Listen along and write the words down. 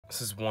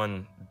This is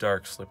one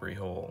dark, slippery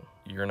hole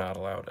you're not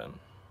allowed in.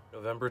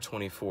 November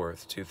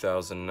 24th,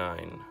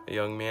 2009, a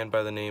young man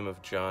by the name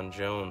of John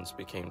Jones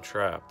became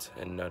trapped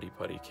in Nutty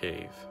Putty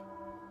Cave.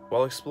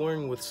 While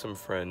exploring with some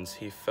friends,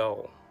 he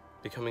fell,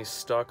 becoming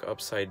stuck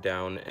upside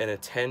down in a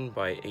 10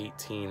 by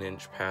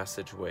 18-inch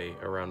passageway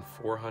around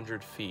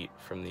 400 feet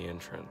from the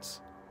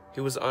entrance. He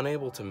was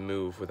unable to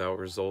move without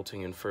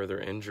resulting in further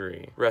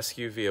injury.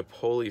 Rescue via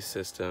pulley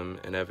system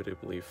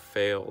inevitably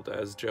failed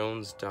as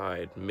Jones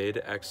died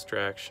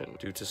mid-extraction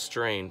due to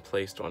strain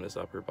placed on his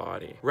upper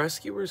body.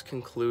 Rescuers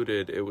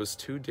concluded it was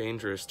too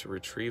dangerous to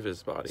retrieve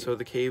his body, so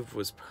the cave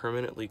was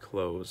permanently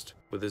closed,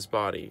 with his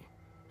body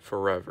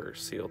forever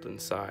sealed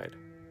inside.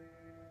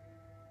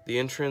 The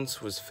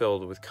entrance was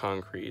filled with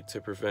concrete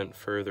to prevent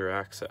further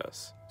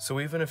access, so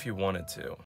even if you wanted to,